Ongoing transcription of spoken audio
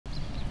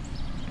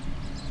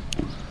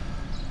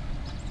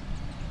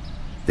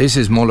This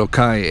is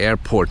Molokai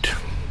airport.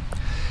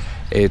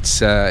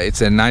 It's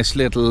a nice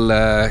little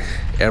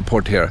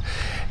airport here.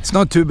 It's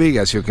not too big,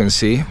 as you can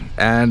see,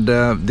 and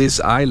this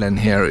island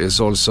here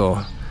is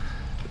also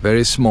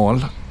very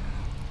small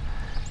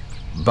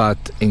but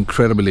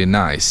incredibly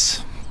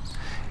nice,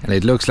 and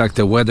it looks like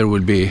the weather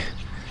will be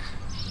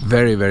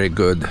very, very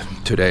good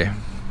today.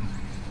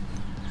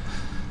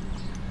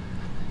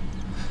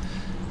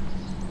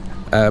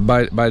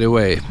 By the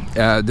way,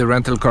 the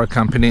rental car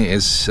company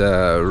is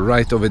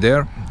right over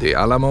there, the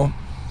Alamo.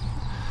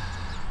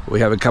 We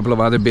have a couple of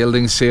other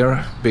buildings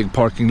here, big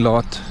parking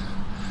lot,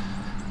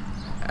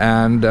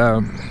 and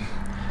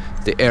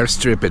the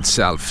airstrip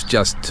itself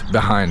just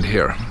behind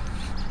here.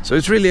 So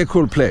it's really a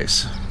cool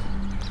place.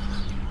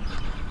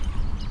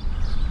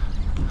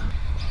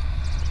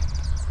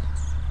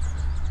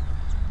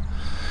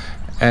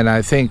 And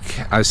I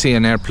think I see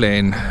an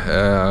airplane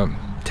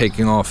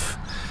taking off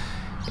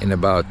in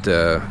about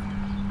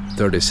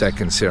 30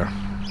 seconds here.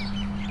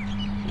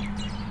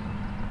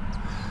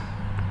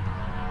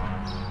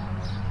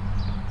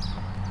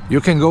 You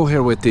can go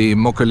here with the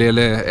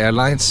Mokulele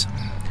Airlines.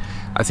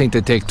 I think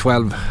they take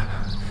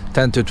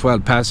 10 to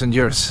 12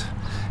 passengers.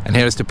 And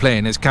here's the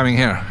plane, it's coming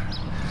here.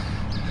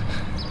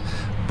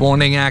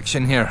 Morning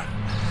action here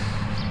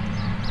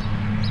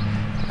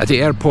at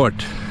the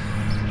airport.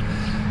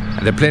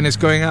 And the plane is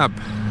going up,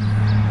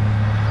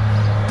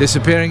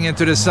 disappearing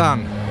into the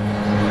sun.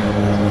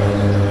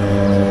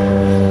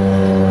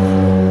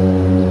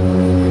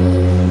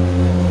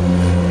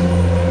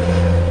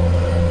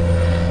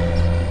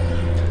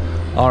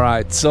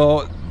 Alright,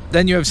 so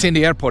then you have seen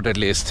the airport at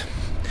least.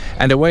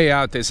 And the way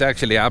out is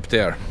actually up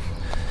there.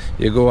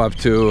 You go up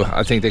to,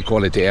 I think they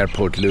call it the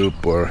airport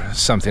loop or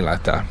something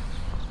like that.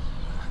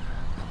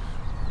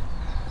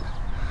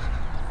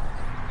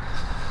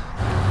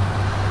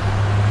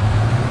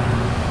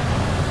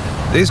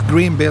 This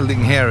green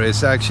building here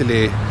is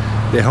actually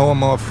the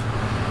home of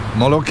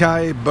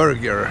Molokai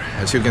Burger,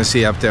 as you can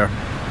see up there.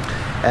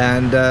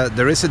 And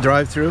there is a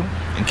drive-through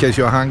in case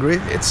you're hungry.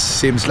 It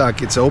seems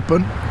like it's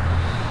open.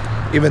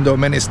 Even though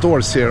many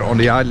stores here on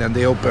the island,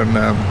 they open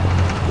a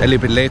little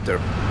bit later.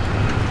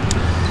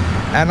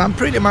 And I'm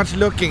pretty much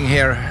looking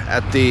here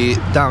at the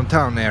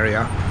downtown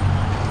area.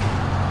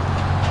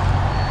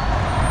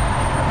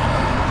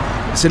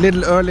 It's a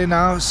little early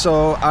now,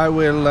 so I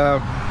will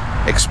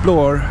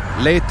explore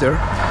later.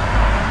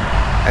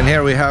 And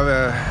here we have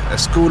a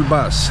school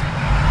bus.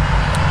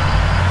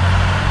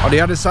 On the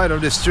other side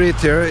of the street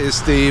here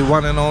is the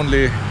one and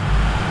only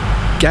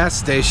gas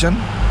station.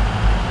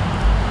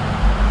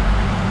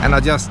 And I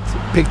just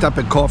picked up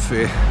a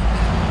coffee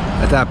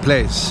at that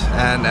place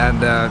and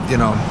you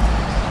know,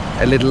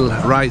 a little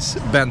rice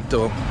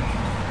bento.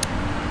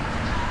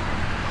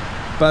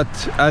 But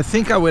I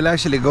think I will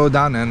actually go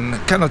down and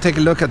kind of take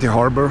a look at the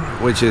harbor,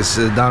 which is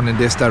down in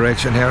this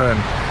direction here, and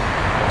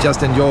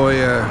just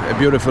enjoy a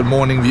beautiful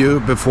morning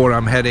view before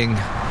I'm heading,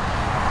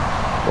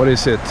 what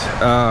is it,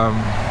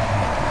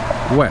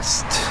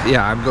 west.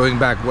 Yeah, I'm going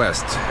back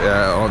west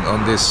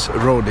on this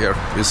road here,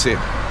 you see.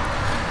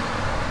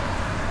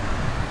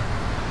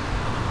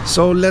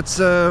 So let's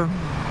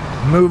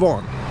move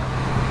on.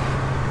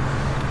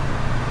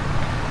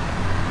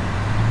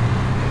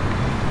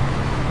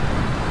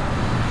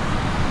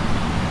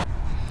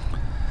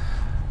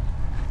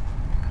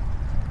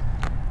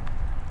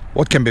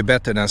 What can be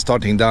better than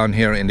starting down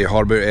here in the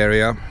harbor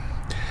area?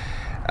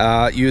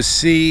 You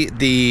see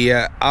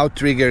the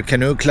Outrigger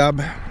Canoe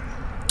Club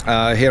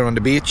here on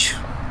the beach.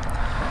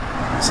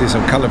 See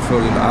some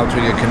colorful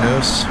outrigger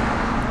canoes.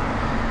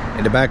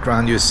 In the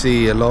background you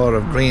see a lot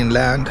of green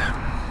land.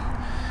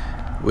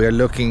 We are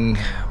looking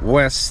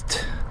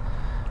west,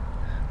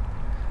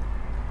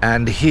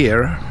 and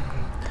here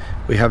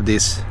we have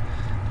this,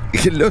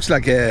 it looks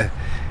like a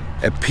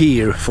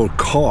pier for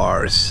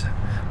cars,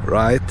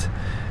 right?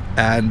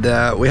 And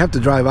we have to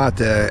drive out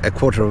a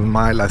quarter of a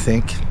mile, I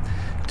think,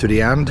 to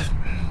the end.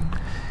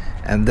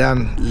 And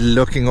then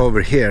looking over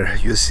here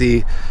you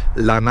see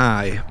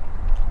Lanai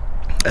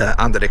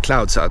under the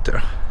clouds out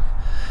there.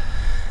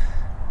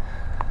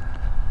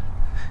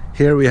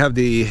 Here we have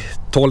the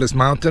tallest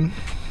mountain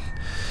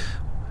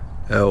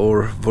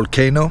or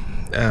volcano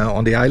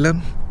on the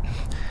island,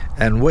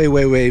 and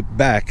way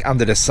back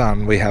under the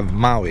sun we have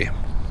Maui.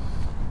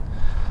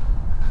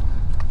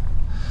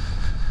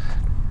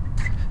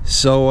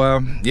 So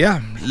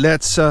yeah,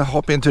 let's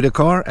hop into the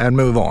car and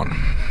move on.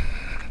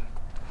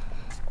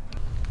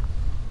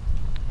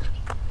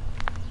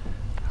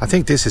 I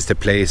think this is the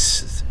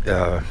place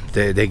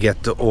they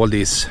get all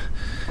these,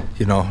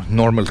 you know,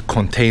 normal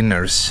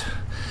containers.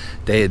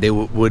 They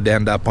would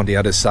end up on the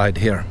other side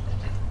here.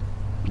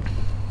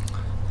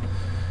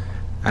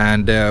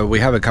 And we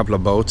have a couple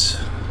of boats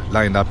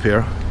lined up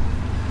here.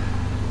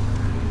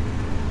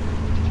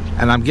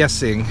 And I'm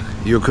guessing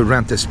you could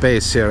rent a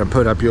space here and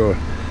put up your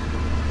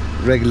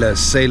regular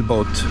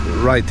sailboat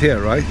right here,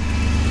 right?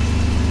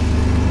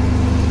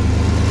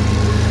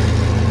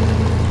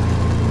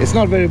 It's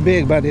not very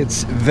big, but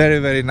it's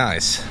very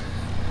nice.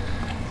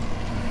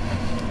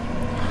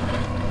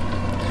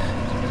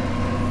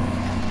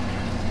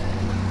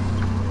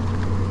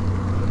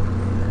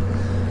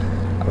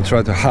 I'll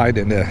try to hide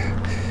in the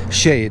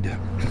shade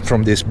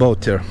from this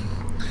boat here.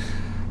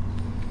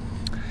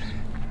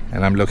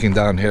 And I'm looking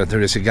down here.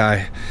 There is a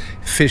guy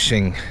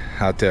fishing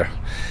out there,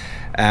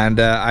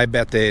 and I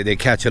bet they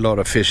catch a lot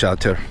of fish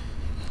out there.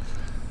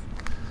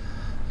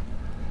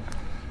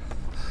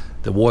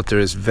 The water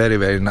is very,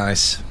 very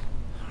nice.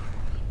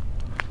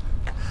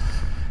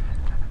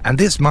 And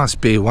this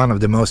must be one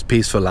of the most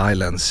peaceful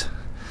islands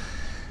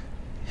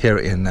here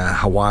in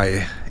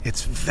Hawaii.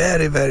 It's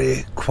very,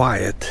 very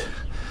quiet,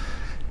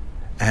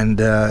 and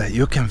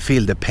you can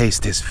feel the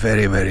pace is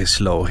very, very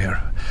slow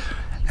here,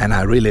 and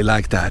I really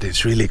like that.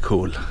 It's really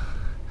cool.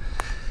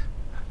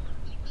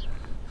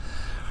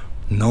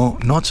 No,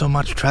 not so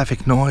much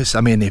traffic noise. I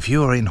mean, if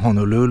you are in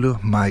Honolulu,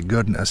 my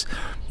goodness,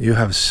 you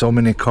have so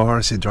many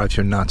cars, it drives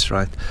you nuts,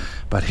 right?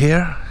 But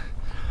here,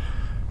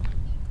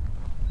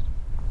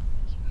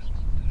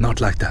 not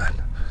like that.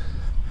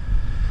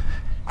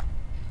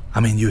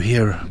 I mean, you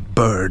hear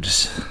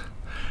birds.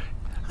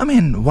 I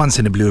mean, once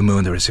in a blue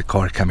moon there is a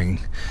car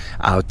coming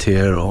out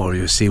here, or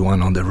you see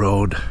one on the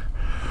road.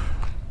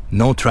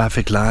 No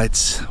traffic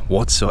lights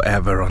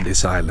whatsoever on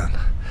this island.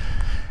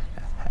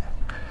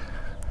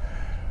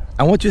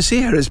 And what you see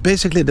here is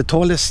basically the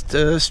tallest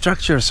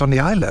structures on the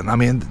island. I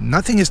mean,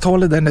 nothing is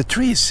taller than the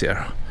trees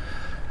here,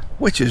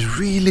 which is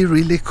really,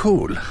 really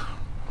cool.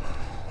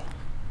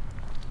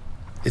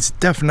 It's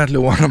definitely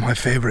one of my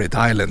favorite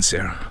islands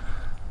here.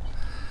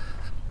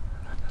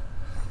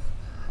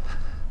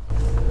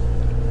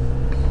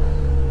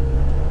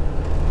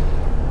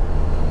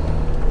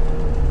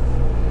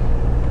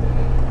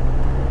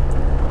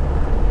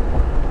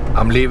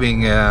 I'm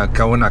leaving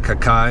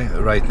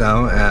Kaunakakai right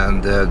now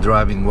and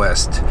driving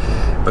west,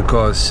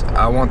 because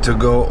I want to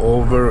go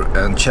over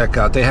and check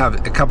out. They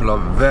have a couple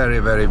of very,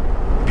 very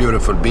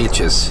beautiful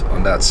beaches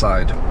on that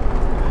side.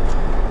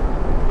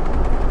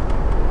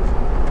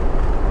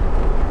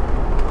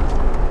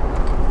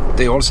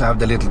 They also have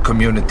the little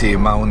community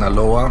Mauna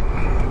Loa,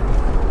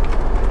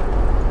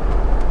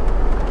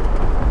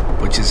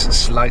 which is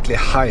slightly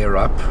higher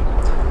up,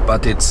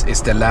 but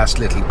it's the last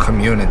little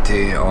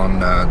community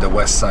on the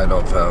west side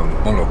of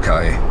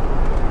Molokai.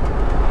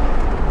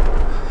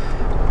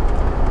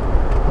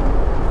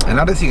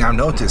 Another thing I've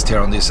noticed here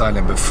on this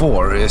island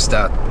before is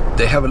that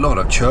they have a lot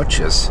of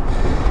churches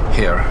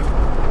here.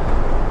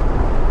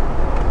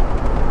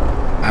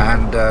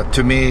 And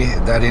to me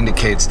that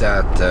indicates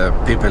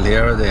that people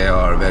here, they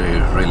are very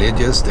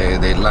religious.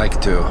 They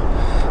like to,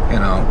 you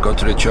know, go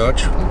to the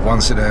church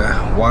once in a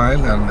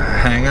while and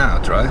hang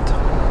out,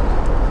 right?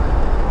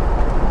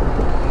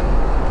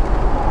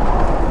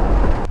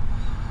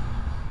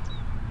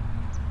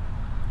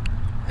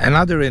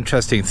 Another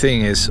interesting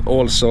thing is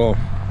also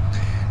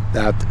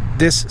that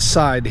this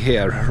side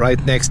here,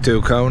 right next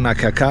to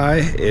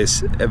Kaunakakai,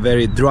 is a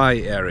very dry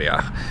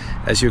area.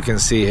 As you can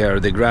see here,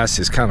 the grass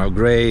is kind of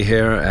gray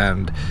here,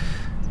 and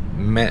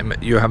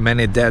you have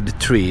many dead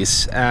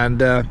trees.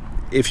 And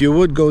if you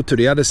would go to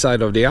the other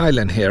side of the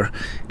island here,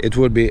 it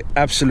would be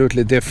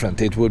absolutely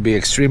different. It would be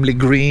extremely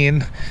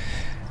green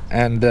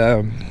and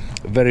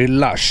very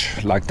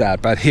lush like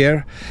that. But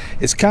here,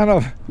 it's kind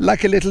of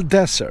like a little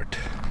desert.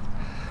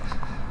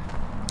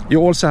 You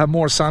also have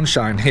more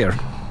sunshine here,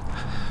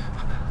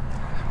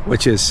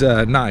 which is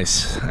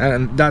nice,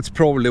 and that's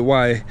probably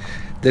why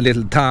the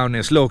little town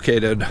is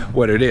located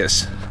where it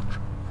is.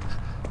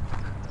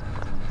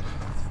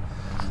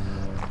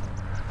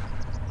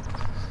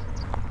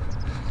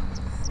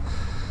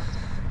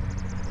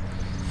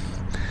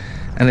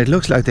 And it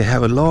looks like they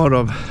have a lot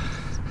of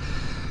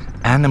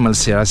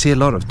animals here. I see a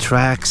lot of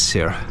tracks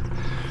here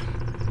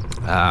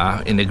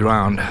in the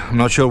ground. I'm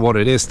not sure what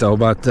it is though,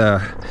 but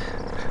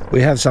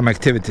we have some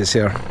activities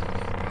here.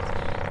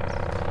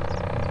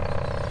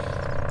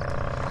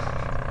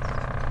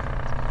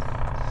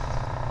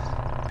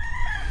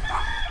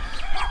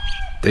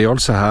 They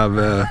also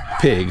have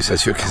pigs,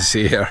 as you can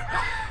see here.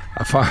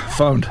 I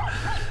found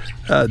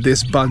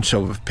this bunch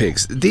of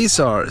pigs. These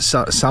are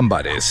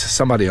somebody's.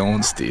 Somebody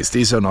owns these.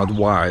 These are not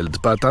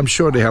wild, but I'm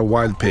sure they have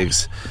wild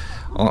pigs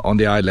on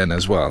the island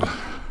as well.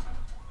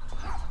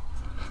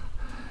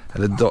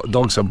 And the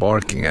dogs are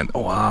barking, and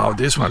oh, wow,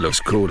 this one looks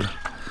cool.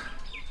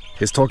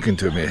 He's talking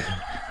to me.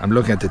 I'm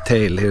looking at the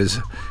tail. He's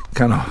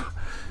kind of...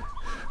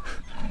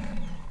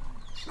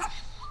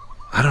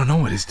 I don't know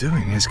what he's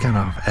doing. He's kind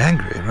of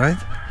angry, right?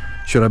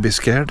 Should I be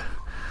scared?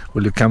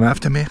 Will you come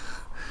after me?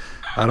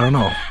 I don't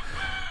know.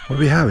 What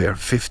do we have here?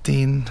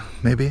 15,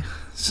 maybe?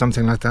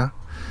 Something like that.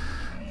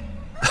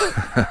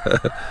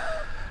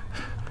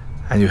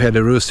 And you hear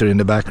the rooster in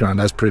the background.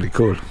 That's pretty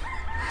cool.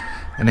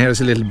 And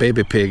here's a little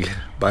baby pig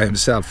by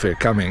himself here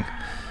coming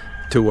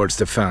towards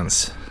the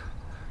fence.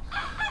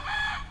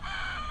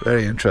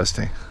 Very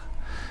interesting.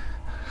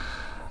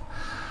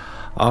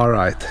 All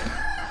right.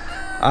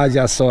 I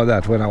just saw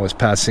that when I was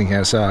passing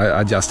here, so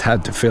I just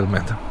had to film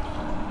it.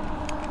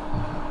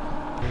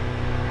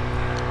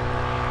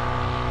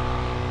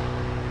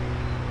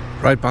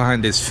 Right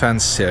behind this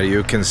fence here,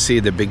 you can see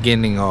the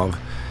beginning of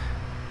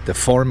the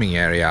farming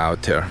area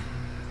out here.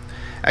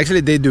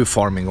 Actually, they do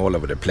farming all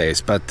over the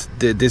place, but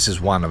this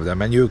is one of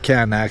them. And you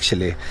can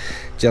actually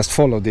just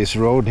follow this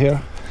road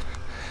here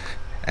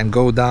and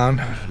go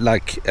down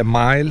like a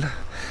mile,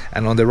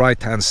 and on the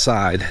right hand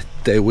side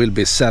they will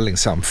be selling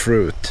some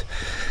fruit.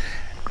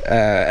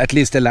 At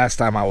least the last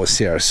time I was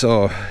here,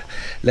 so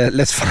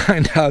let's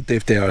find out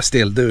if they are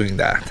still doing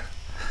that.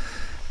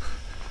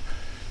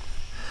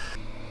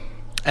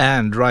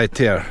 And right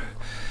here,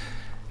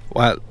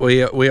 well,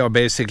 we are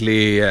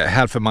basically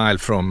half a mile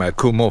from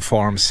Kumo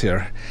Farms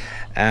here,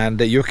 and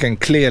you can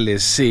clearly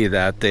see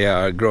that they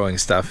are growing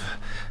stuff.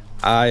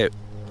 I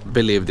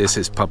believe this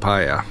is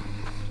papaya.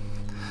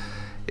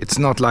 It's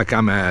not like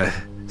I'm a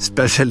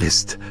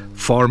specialist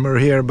farmer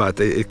here, but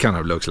it kind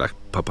of looks like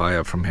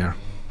papaya from here.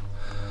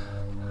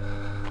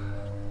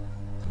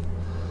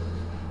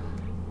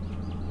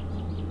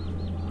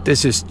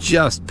 This is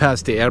just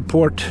past the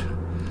airport.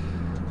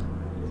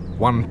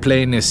 One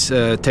plane is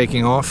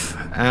taking off,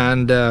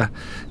 and the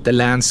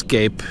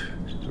landscape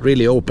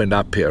really opened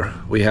up here.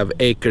 We have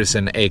acres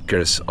and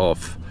acres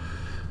of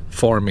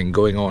farming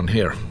going on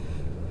here.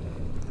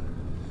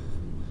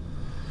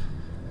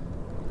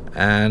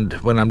 And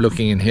when I'm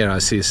looking in here, I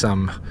see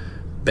some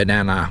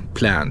banana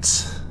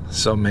plants,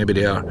 so maybe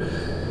they are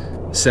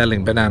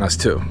selling bananas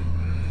too.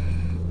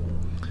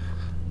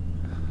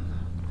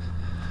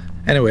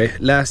 Anyway,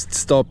 last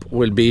stop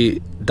will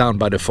be down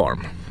by the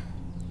farm.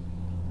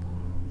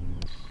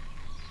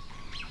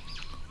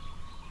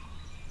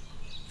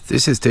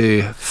 This is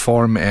the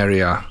farm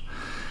area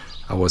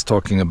I was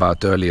talking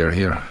about earlier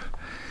here,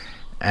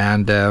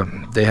 and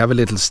they have a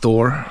little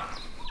store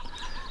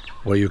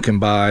where you can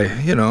buy,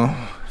 you know,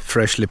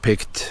 freshly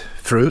picked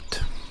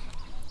fruit,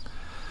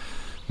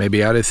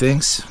 maybe other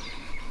things.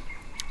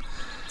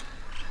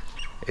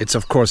 It's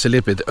of course a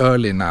little bit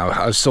early now.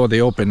 I saw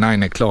they open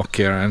 9 o'clock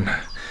here, and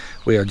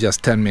we are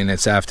just 10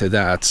 minutes after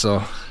that,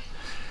 so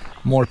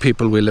more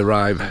people will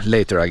arrive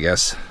later, I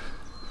guess.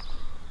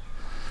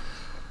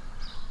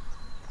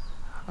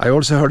 I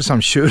also heard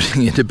some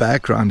shooting in the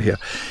background here,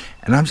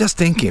 and I'm just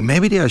thinking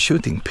maybe they are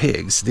shooting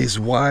pigs, these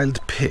wild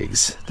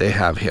pigs they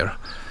have here.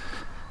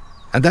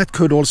 And that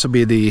could also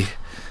be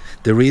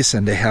the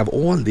reason they have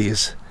all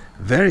these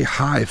very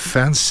high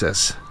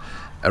fences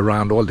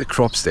around all the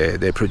crops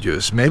they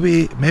produce.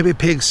 Maybe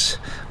pigs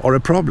are a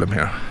problem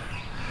here.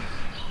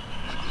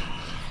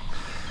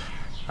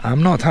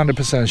 I'm not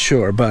 100%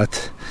 sure,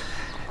 but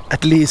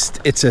at least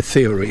it's a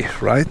theory,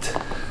 right?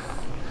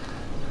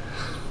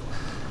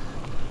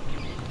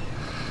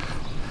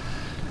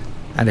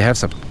 And they have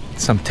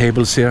some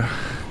tables here.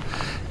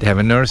 They have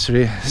a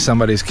nursery.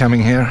 Somebody's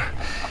coming here,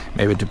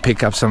 maybe to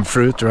pick up some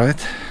fruit,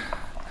 right?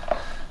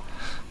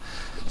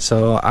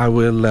 So I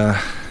will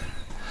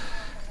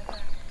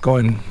go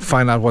and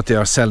find out what they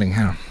are selling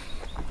here.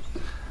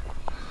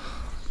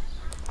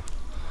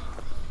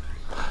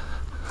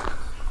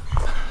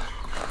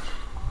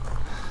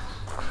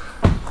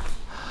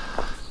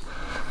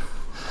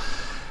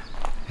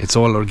 It's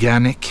all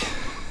organic.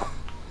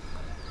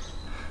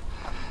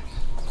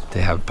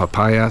 They have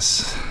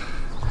papayas.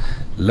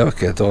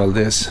 Look at all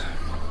this.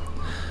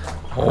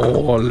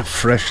 All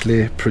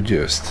freshly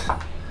produced.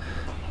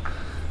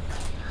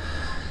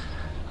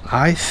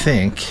 I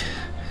think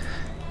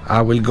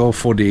I will go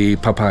for the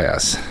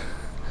papayas.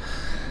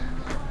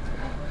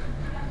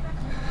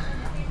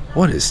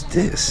 What is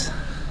this?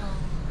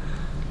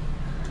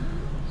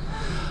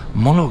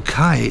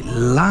 Molokai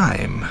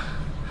lime.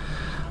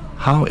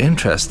 How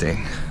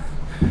interesting.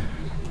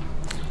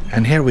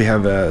 And here we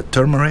have a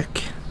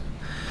turmeric.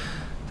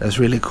 That's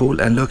really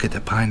cool. And look at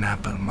the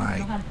pineapple.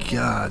 My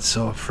God,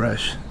 so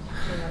fresh.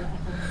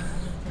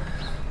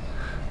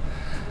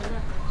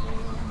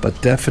 But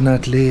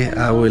definitely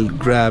I will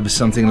grab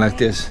something like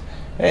this.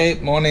 Hey,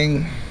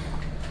 morning.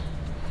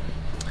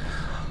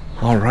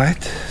 All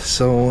right,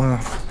 so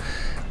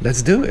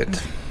let's do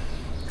it.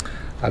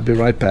 I'll be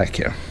right back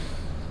here.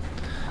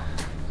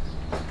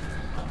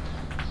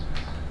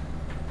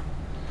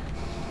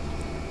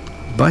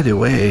 By the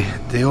way,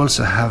 they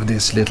also have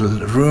this little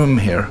room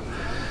here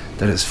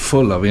that is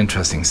full of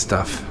interesting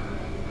stuff.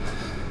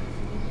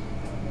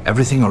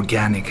 Everything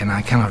organic, and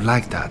I kind of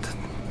like that.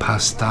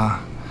 Pasta,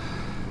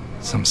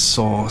 some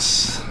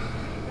sauce.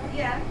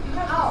 Yeah.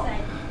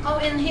 Oh,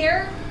 in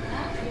here?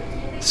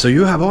 So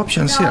you have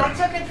options No, here. I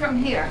took it from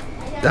here.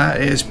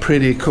 That is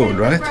pretty cool,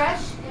 right?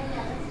 Fresh?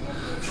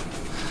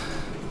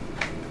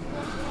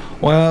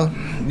 Well,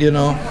 you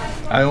know,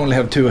 I only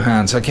have 2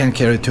 hands. I can't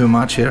carry too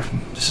much here.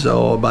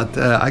 So, but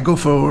I go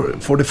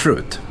for the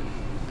fruit.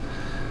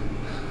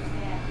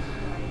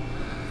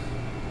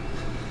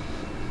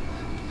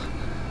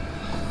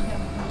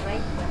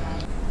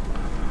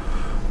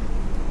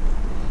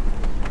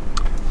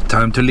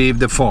 Time to leave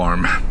the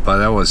farm, but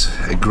that was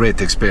a great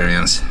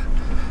experience.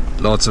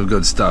 Lots of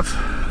good stuff.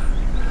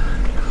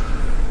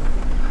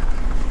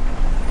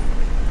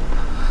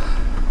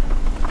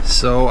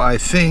 So I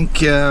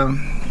think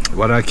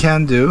what I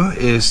can do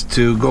is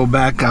to go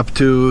back up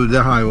to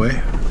the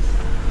highway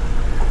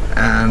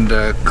and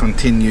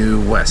continue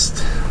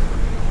west.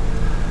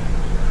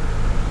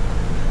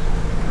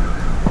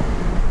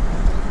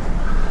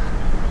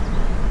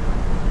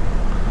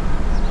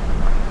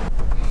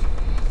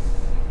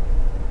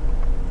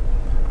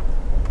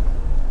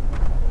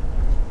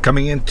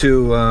 Coming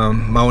into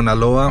Mauna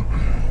Loa,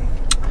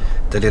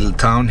 the little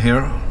town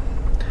here,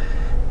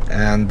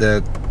 and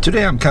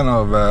today I'm kind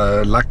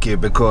of lucky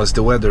because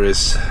the weather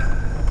is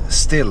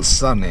still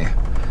sunny.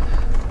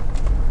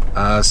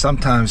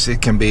 Sometimes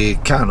it can be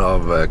kind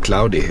of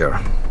cloudy here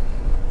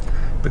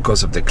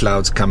because of the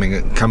clouds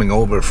coming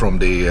over from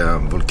the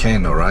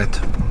volcano, right?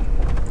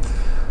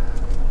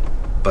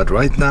 But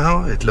right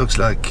now it looks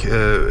like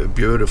a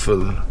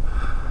beautiful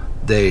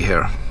day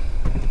here.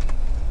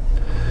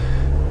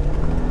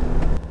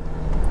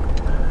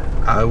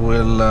 I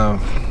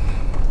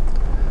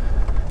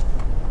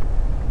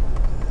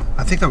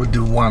think I will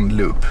do one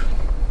loop.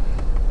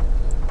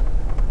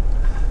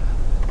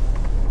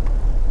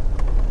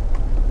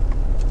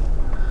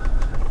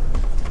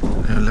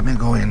 Let me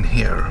go in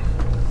here.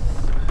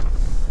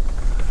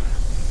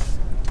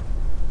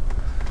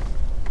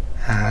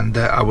 And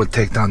I will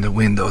take down the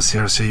windows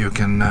here so you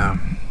can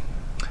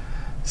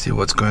see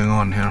what's going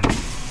on here.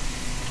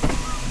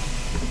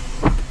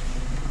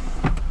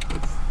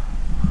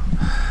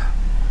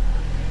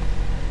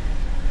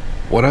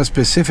 What I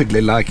specifically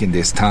like in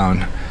this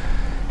town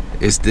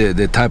is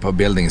the type of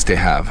buildings they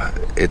have.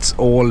 It's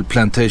all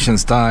plantation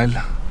style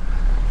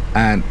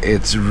and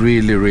it's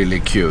really, really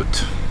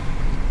cute.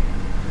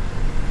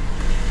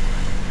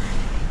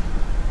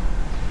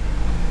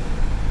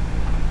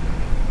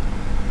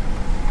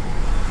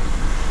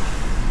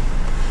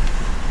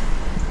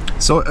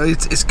 So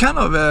it's kind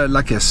of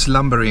like a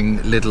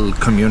slumbering little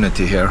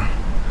community here.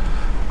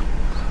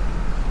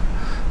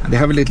 And they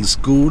have a little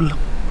school.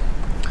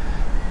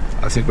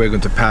 I think we're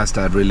going to pass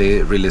that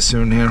really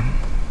soon here.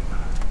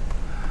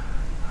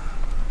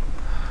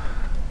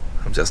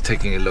 I'm just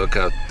taking a look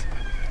out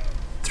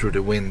through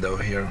the window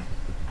here.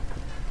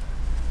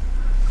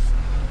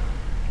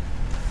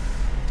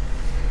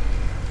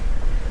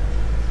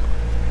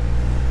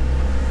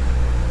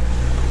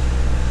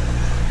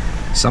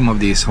 Some of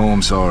these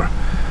homes are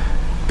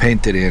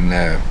painted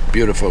in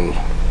beautiful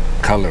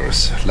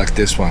colors, like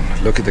this one.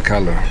 Look at the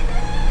color.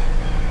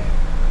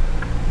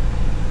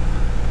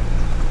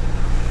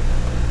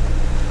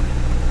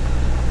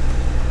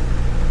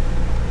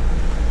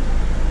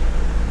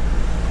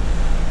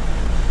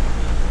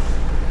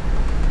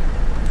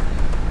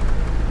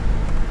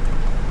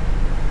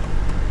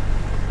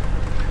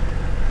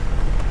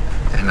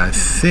 And I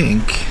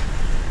think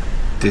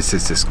this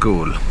is the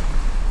school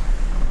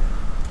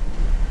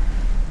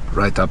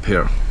right up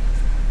here.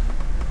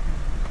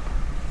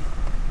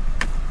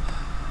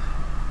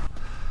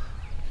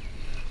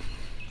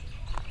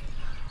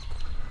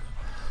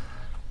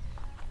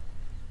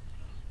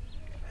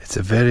 It's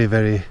a very,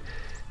 very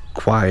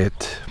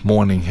quiet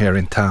morning here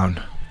in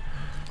town.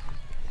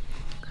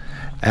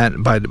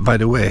 And by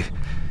the way,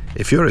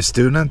 if you're a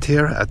student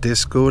here at this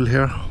school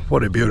here,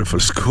 what a beautiful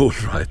school,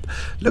 right?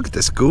 Look at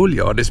the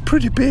schoolyard, it's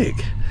pretty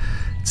big.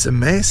 It's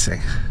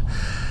amazing.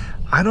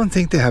 I don't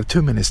think they have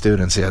too many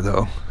students here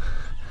though,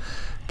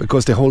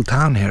 because the whole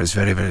town here is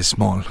very, very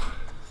small.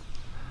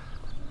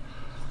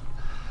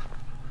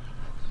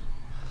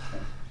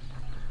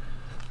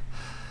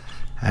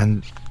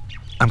 And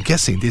I'm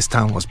guessing this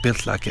town was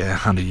built like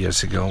 100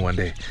 years ago when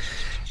they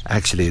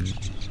actually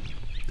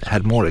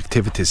had more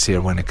activities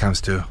here when it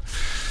comes to,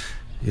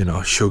 you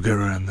know,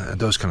 sugar and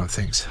those kind of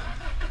things.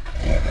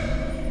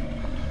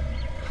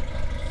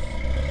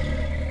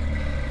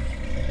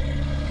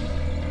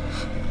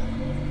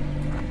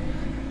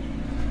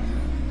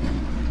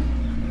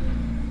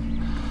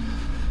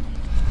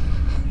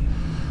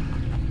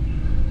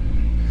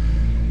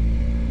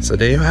 So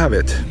there you have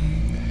it.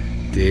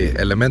 The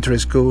elementary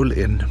school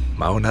in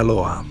Mauna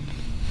Loa.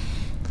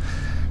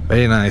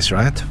 Very nice,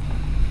 right?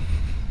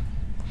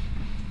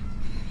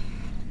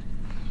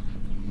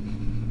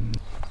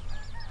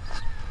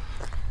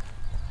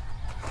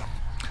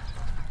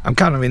 I'm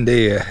kind of in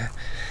the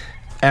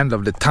end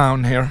of the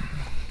town here,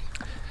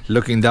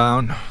 looking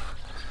down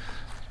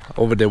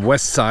over the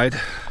west side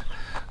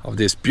of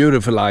this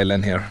beautiful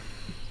island here.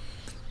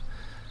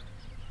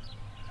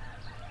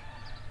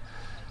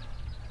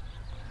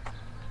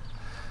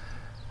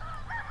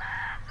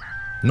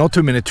 Not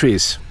too many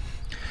trees.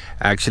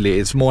 Actually,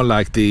 it's more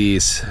like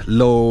these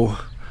low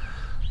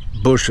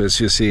bushes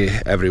you see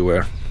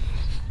everywhere.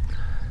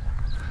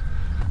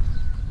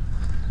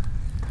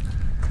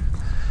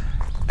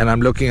 And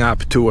I'm looking up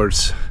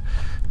towards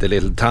the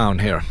little town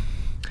here.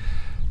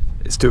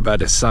 It's too bad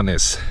the sun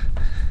is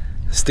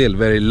still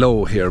very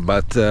low here,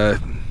 but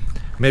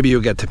maybe you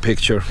get the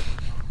picture.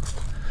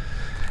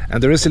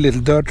 And there is a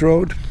little dirt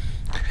road.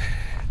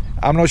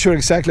 I'm not sure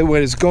exactly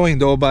where it's going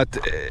though, but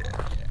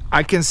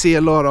I can see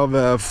a lot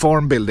of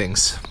farm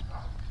buildings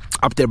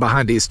up there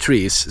behind these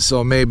trees,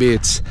 so maybe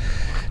it's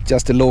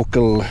just a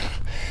local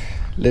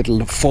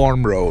little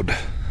farm road.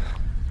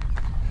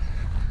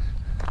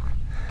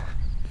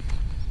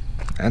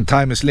 And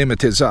time is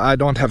limited, so I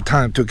don't have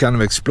time to kind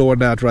of explore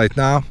that right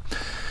now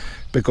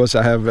because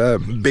I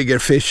have bigger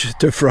fish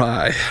to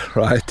fry,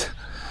 right?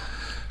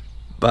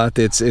 But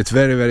it's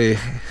very, very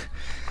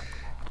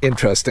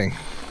interesting.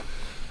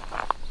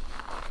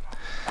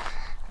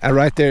 And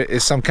right there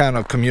is some kind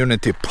of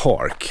community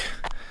park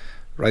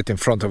right in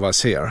front of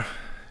us here.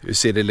 You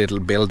see the little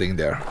building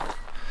there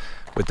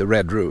with the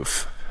red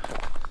roof.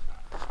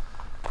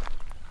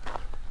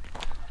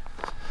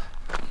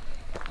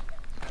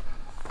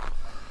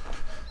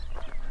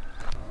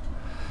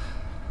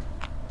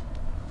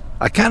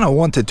 I kind of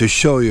wanted to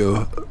show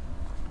you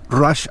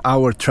rush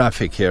hour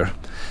traffic here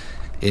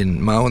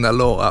in Mauna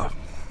Loa.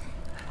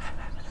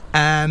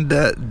 And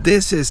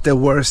this is the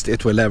worst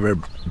it will ever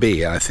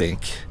be, I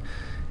think.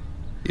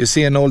 You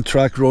see an old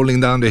truck rolling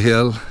down the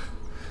hill.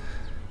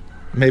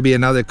 Maybe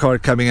another car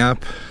coming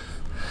up.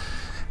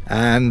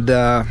 And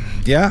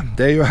yeah,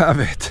 there you have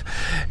it.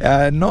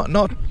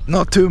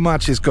 Not too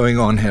much is going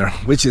on here,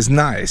 which is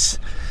nice.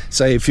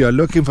 So if you're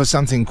looking for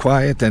something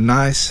quiet and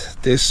nice,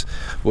 this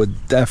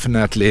would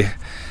definitely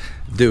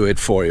do it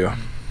for you.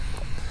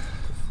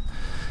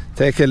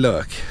 Take a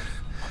look.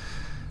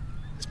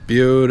 It's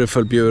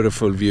beautiful,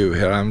 beautiful view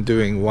here. I'm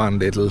doing one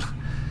little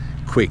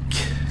quick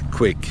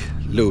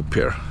loop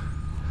here.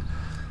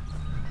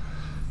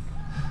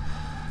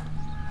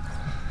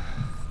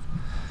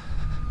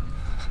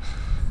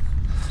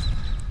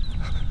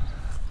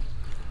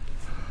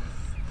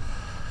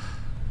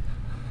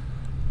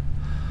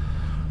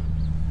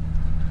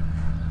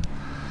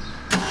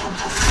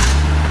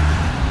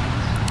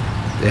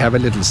 They have a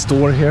little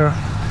store here,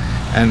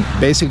 and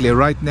basically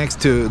right next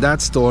to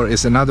that store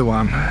is another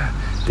one.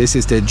 This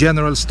is the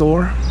general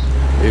store.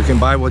 You can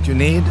buy what you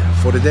need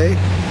for the day.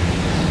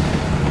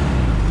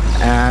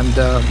 And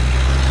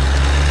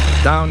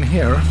down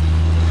here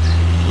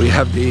we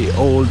have the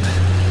old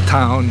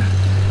town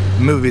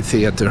movie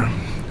theater.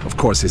 Of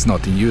course it's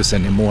not in use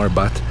anymore,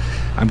 but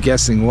I'm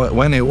guessing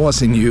when it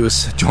was in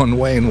use, John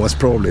Wayne was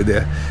probably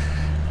the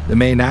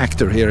main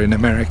actor here in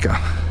America.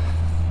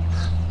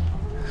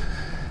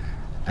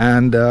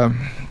 And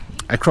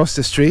across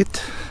the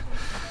street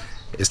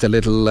is the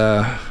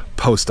little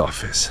post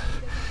office.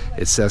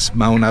 It says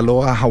Mauna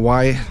Loa,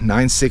 Hawaii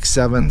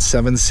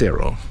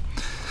 96770.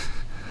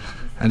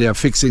 And they are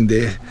fixing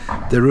the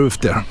roof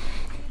there.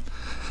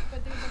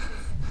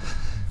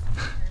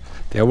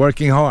 They are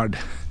working hard.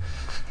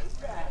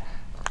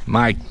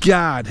 My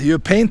God, you're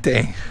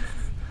painting.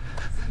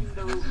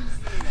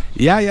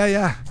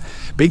 Yeah.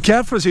 Be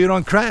careful so you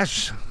don't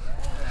crash.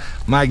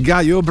 My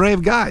God, you're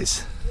brave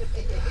guys.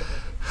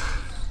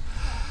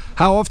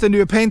 How often do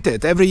you paint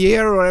it? Every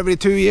year or every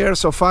 2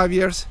 years or 5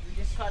 years?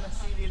 You just kind of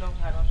see, you know,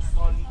 kind of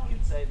small leak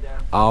inside there.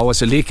 Oh,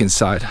 it's a leak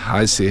inside.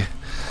 I see.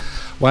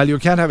 Well, you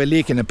can't have a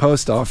leak in a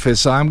post office,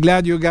 so I'm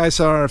glad you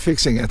guys are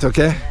fixing it,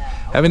 okay?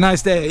 Yeah. Have a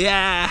nice day.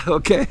 Yeah,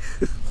 okay.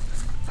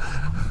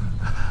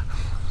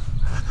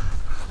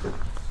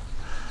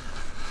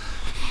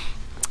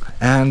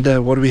 And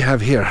what do we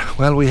have here?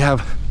 Well, we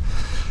have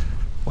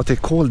what they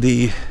call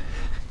the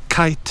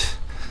kite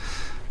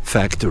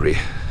factory.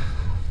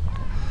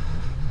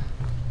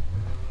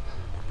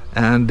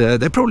 And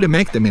they probably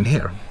make them in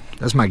here.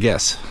 That's my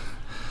guess.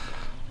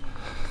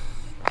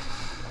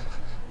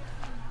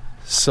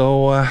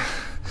 So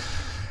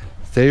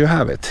there you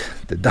have it.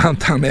 The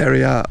downtown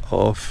area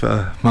of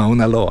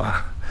Mauna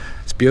Loa.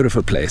 It's a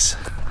beautiful place.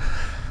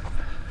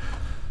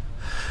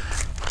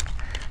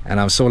 And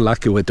I'm so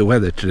lucky with the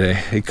weather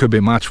today. It could be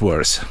much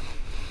worse.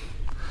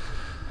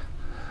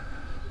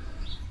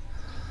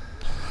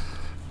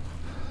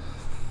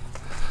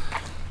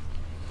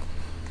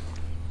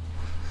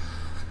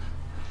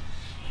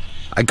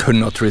 I could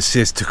not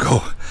resist to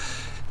go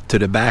to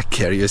the back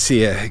here. You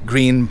see a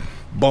green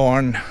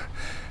barn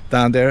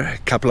down there, a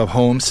couple of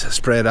homes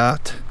spread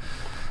out.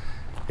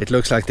 It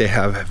looks like they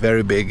have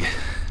very big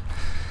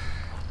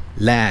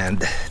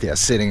land they are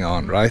sitting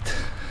on, right?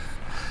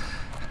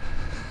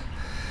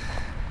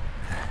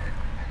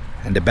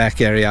 And the back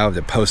area of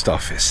the post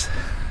office.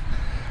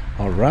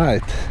 All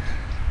right.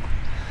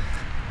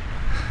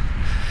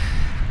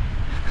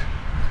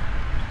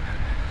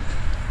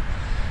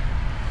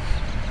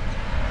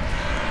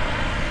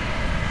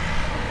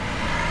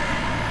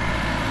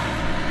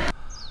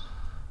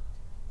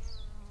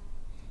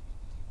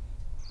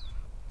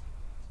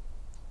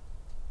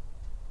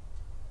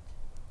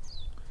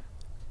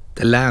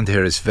 The land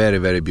here is very,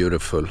 very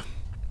beautiful.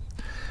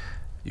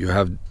 You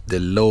have the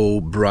low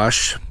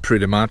brush,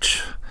 pretty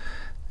much.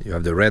 You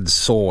have the red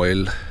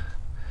soil.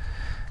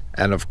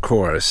 And of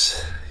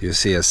course, you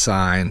see a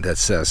sign that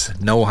says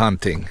no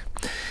hunting.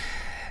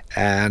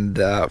 And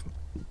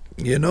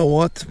you know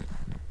what?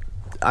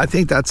 I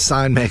think that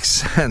sign makes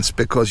sense,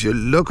 because you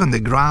look on the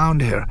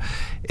ground here,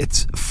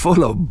 it's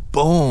full of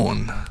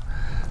bone.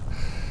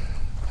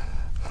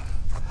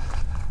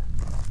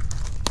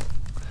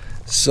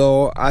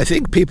 So I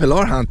think people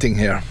are hunting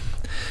here,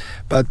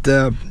 but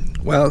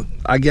well,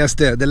 I guess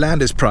the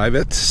land is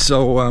private.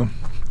 So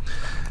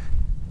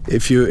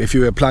if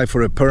you apply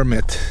for a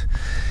permit,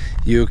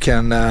 you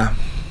can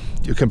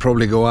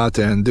probably go out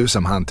there and do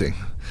some hunting,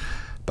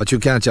 but you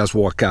can't just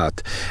walk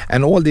out.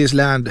 And all this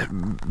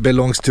land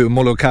belongs to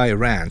Molokai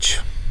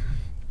Ranch,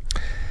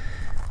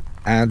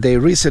 and they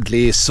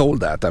recently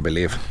sold that, I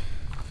believe.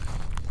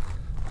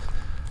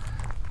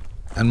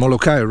 And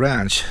Molokai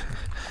Ranch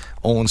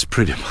owns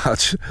pretty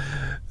much,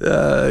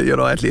 you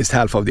know, at least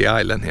half of the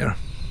island here.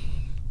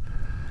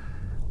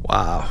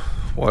 Wow,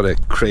 what a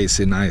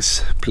crazy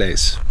nice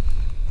place.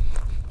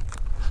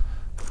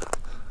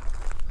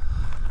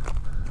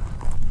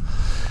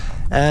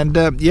 And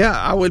yeah,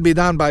 I will be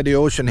down by the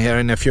ocean here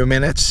in a few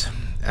minutes,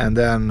 and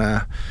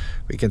then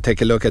we can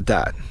take a look at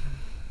that.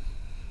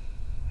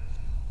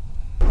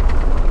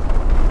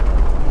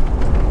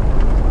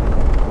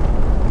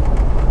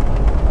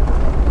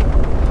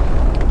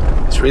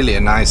 It's really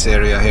a nice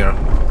area here,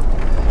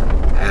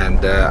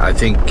 and I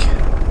think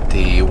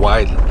the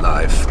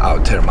wildlife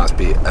out here must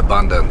be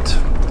abundant,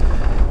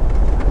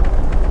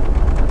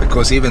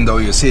 because even though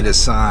you see the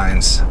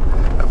signs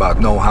about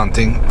no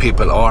hunting,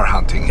 people are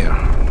hunting here.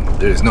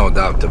 There is no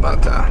doubt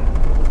about that.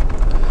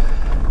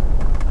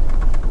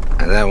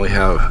 And then we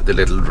have the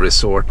little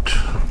resort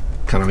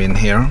kind of in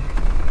here.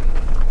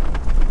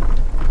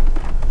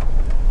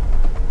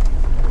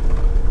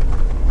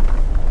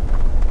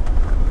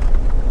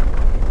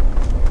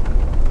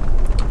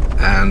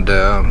 And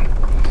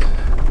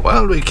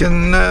well, we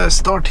can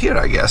start here,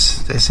 I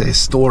guess. They say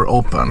store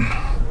open.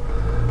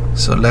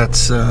 So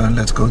let's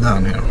go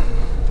down here.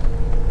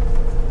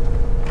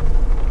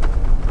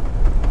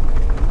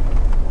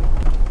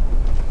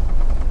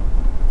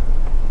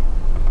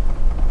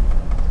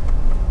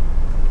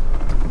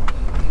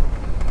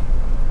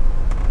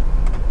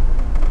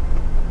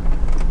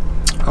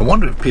 I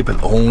wonder if people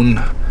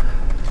own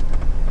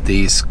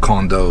these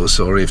condos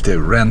or if they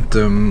rent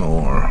them,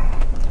 or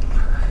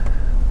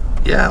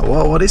yeah,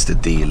 well, what is the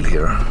deal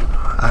here?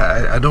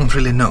 I don't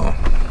really know.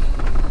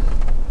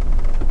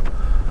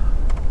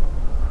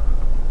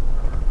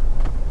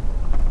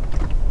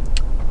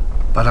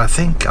 But I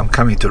think I'm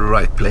coming to the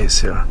right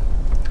place here.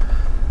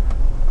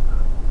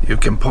 You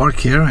can park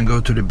here and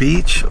go to the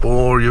beach,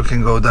 or you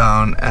can go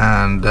down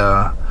and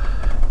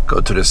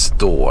go to the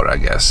store, I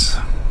guess.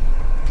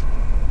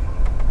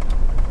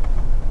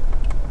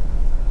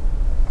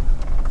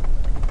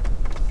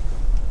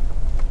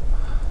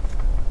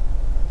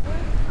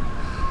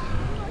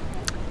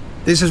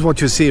 This is what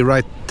you see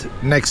right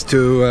next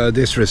to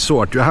this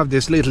resort. You have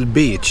this little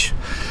beach,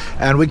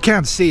 and we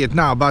can't see it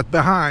now, but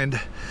behind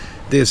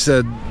this,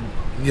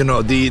 you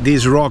know,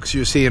 these rocks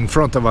you see in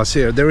front of us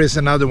here, there is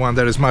another one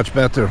that is much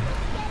better.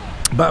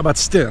 But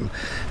still,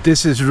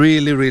 this is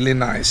really, really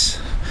nice.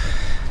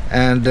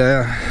 And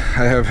I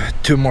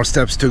have 2 more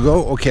steps to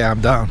go. Okay, I'm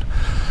down.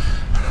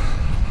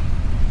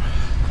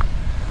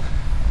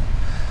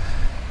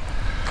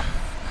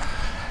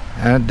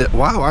 And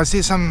wow, I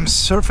see some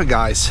surfer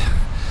guys.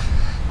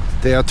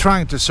 They are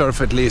trying to surf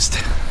at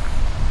least.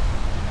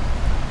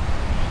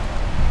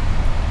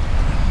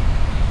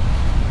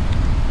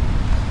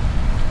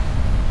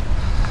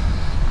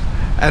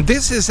 And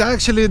this is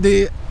actually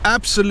the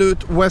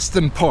absolute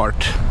western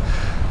part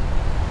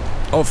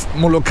of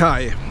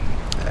Molokai.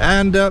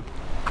 And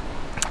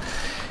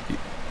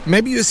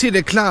maybe you see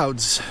the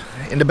clouds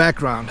in the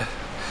background.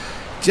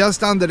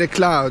 Just under the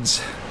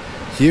clouds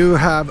you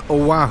have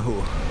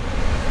Oahu.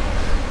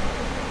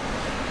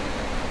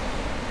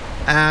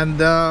 And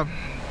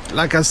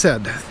like I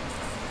said,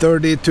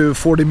 30 to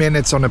 40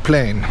 minutes on a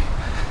plane.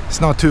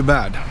 It's not too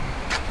bad.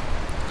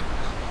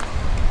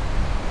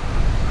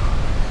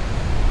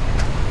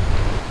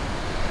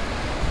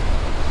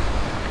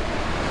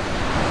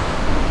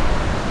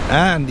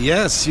 And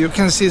yes, you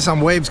can see some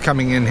waves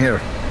coming in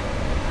here.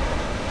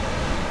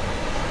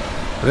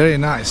 Very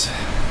nice.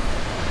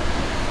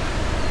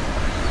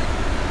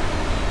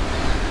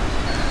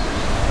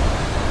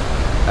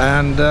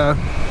 And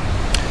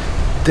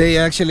they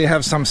actually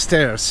have some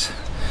stairs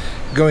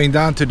going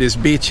down to this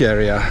beach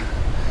area.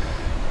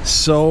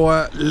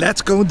 So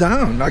let's go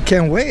down. I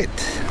can't wait.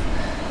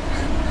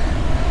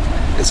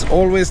 It's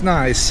always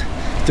nice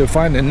to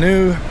find a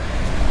new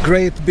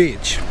great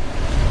beach.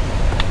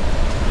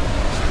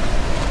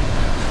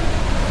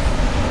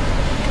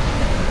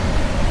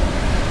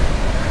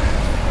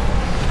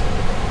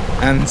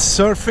 And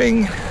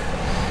surfing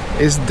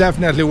is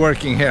definitely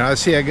working here. I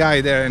see a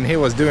guy there and he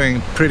was doing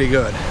pretty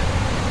good.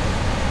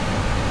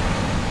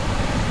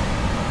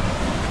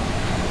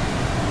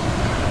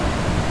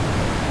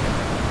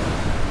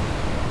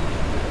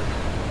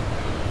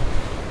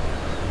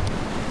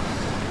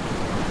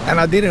 And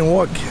I didn't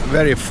walk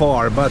very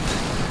far, but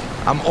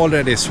I'm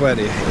already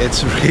sweaty.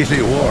 It's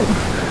really warm.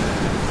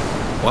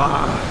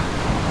 Wow.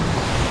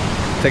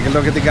 Take a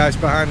look at the guys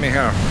behind me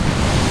here.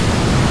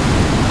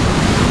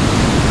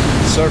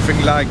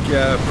 Surfing like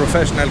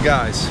professional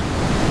guys.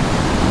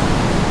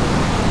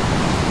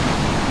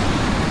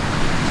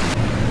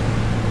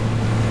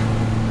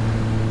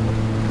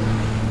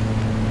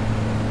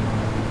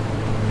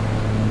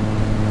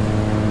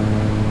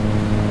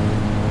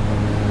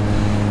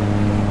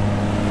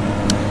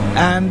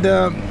 And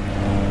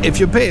if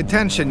you pay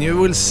attention, you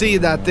will see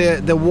that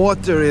the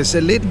water is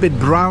a little bit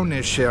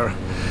brownish here.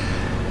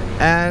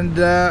 And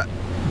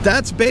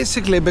that's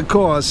basically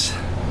because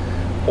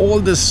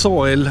all the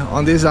soil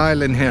on this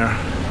island here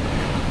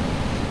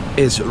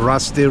is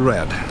rusty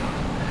red.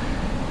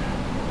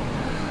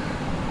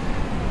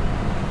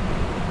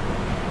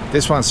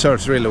 This one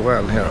surfs really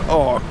well here.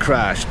 Oh,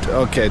 crashed.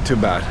 Okay, too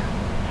bad.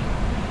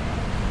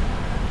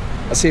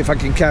 I'll see if I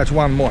can catch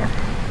one more.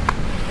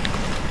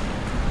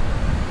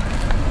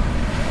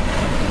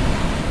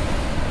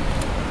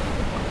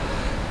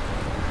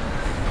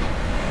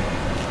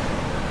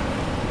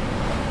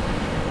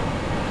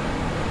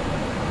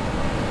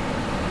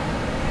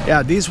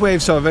 Yeah, these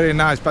waves are very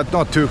nice, but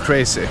not too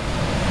crazy.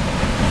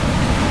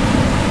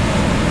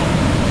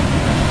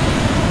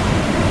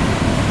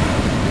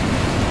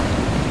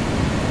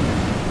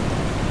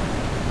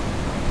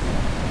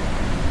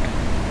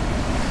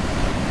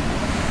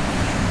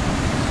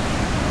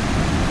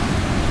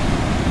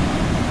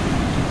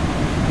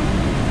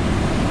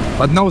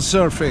 But no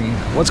surfing.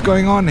 What's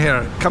going on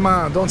here? Come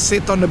on, don't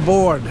sit on the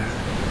board.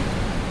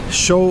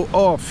 Show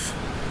off.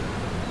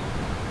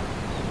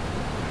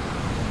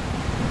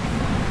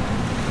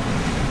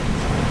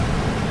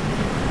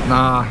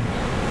 Nah,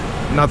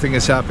 nothing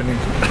is happening.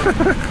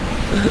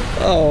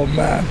 Oh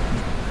man.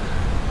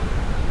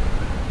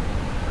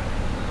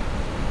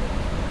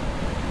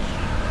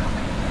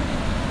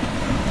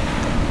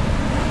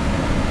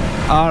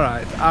 All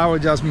right, I will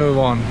just move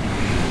on.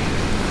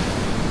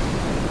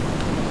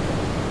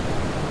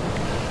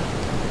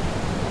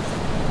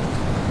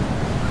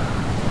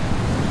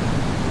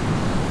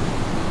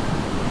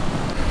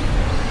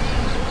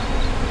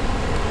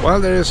 Well,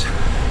 there is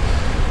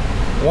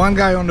one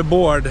guy on the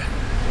board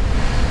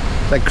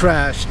that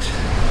crashed,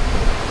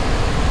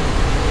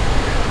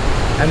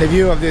 and the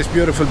view of this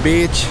beautiful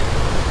beach,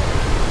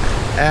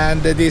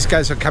 and these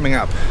guys are coming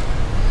up.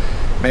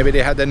 Maybe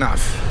they had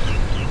enough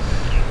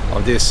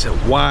of this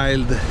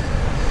wild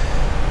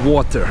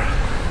water.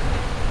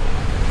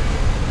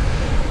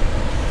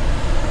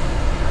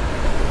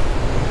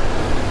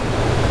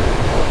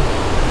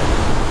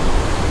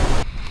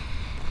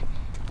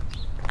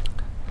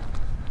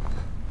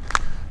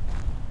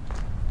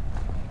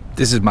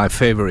 This is my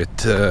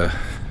favorite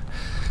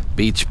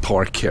beach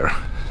park here.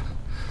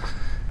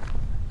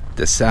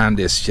 The sand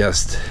is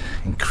just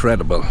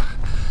incredible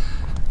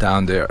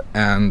down there,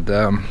 and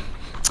the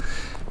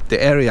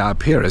area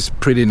up here is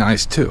pretty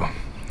nice too.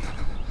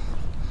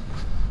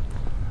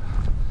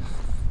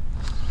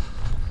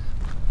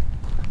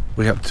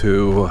 We have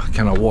to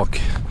kind of walk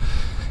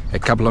a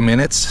couple of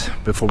minutes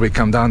before we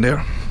come down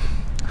there,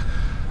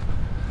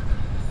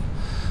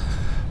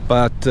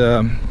 but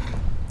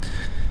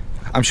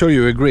I'm sure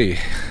you agree,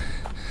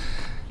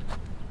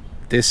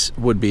 this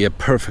would be a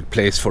perfect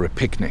place for a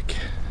picnic.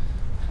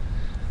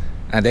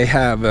 And they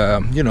have,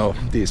 you know,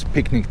 these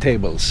picnic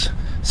tables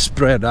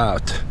spread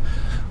out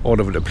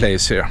all over the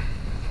place here.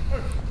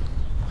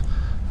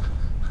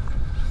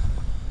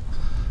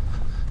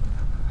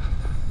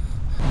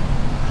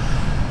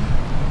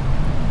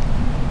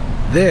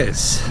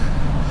 This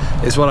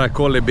is what I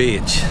call a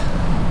beach.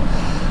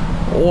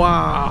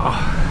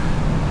 Wow!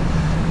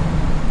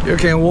 You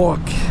can walk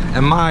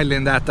a mile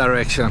in that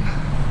direction.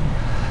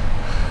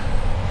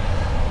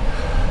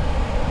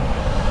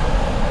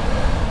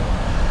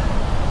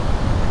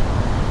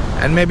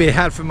 And maybe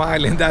half a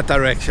mile in that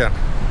direction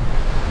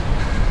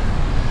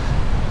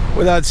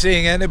without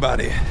seeing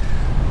anybody.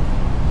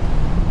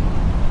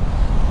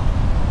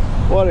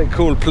 What a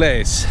cool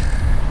place.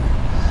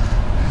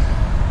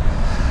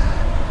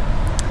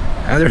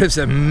 And there is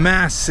a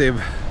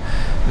massive,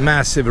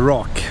 massive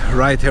rock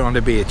right here on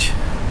the beach.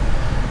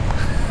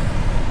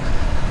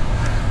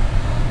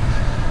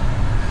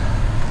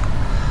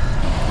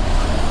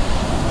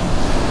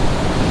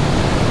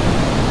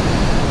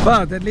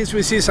 But at least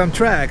we see some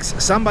tracks.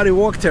 Somebody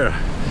walked here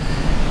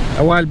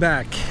a while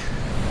back.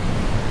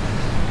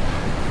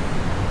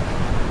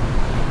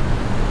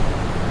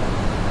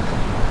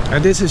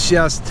 And this is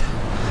just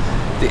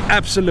the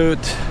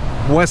absolute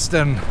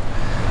western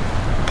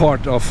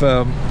part of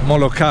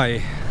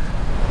Molokai.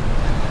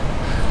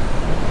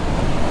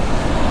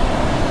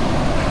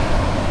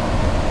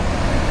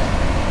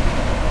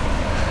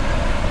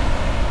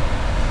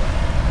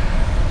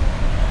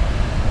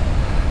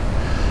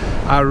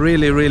 I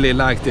really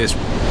like this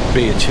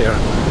beach here,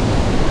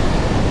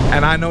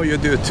 and I know you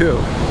do too.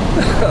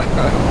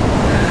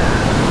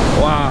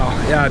 Wow,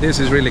 yeah, this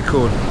is really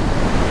cool.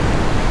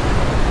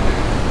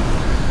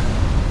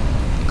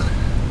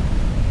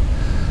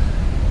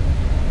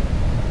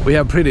 We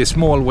have pretty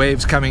small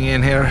waves coming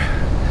in here,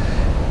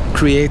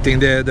 creating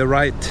the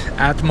right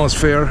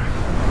atmosphere.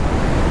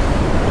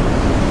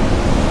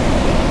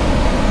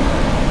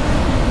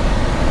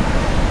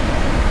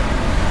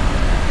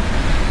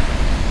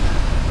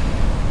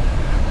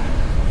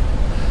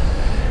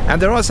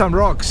 And there are some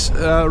rocks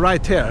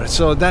right here,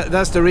 so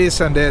that's the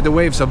reason the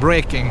waves are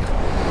breaking.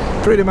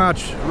 Pretty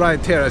much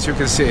right here, as you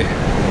can see.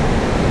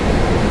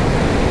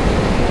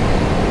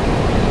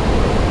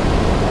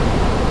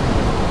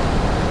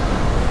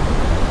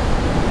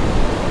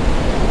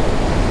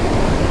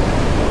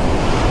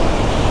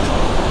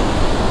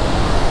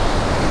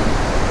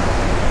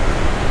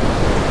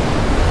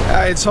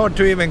 It's hard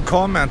to even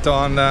comment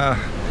on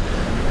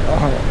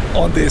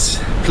this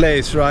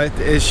place, right?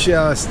 It's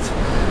just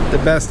The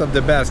best of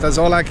the best. That's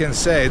all I can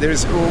say.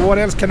 What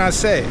else can I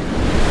say?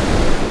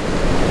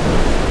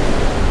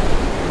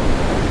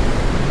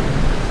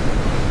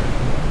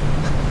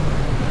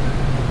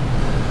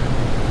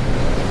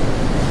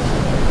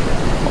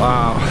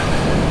 Wow.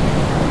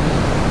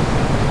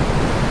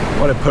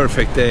 What a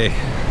perfect day.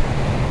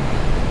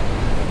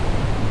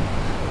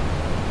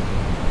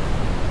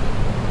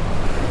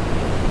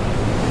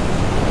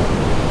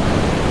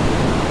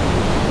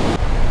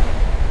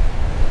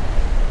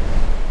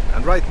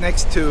 And right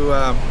next to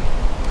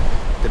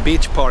the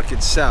beach park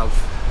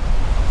itself,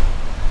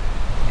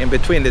 in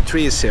between the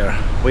trees here,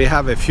 we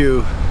have a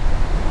few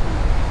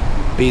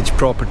beach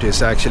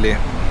properties actually.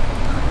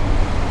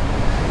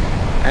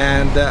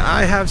 And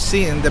I have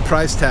seen the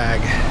price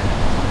tag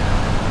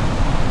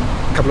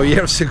a couple of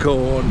years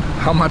ago on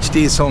how much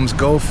these homes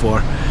go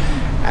for,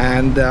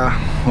 and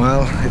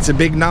well, it's a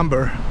big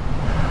number.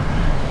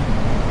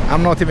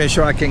 I'm not even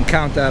sure I can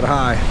count that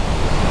high.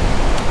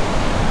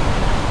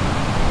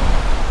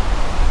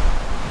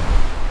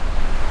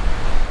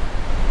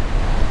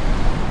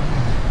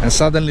 And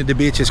suddenly the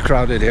beach is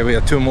crowded here. We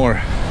have two more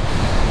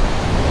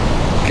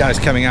guys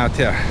coming out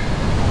here,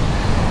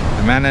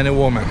 a man and a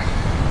woman.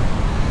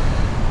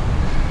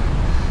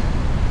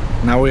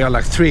 Now we are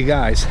like 3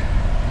 guys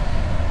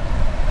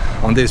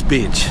on this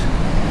beach.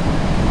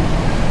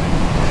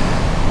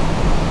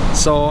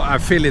 So I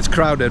feel it's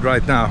crowded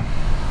right now.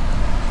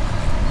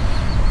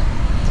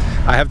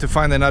 I have to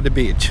find another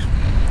beach.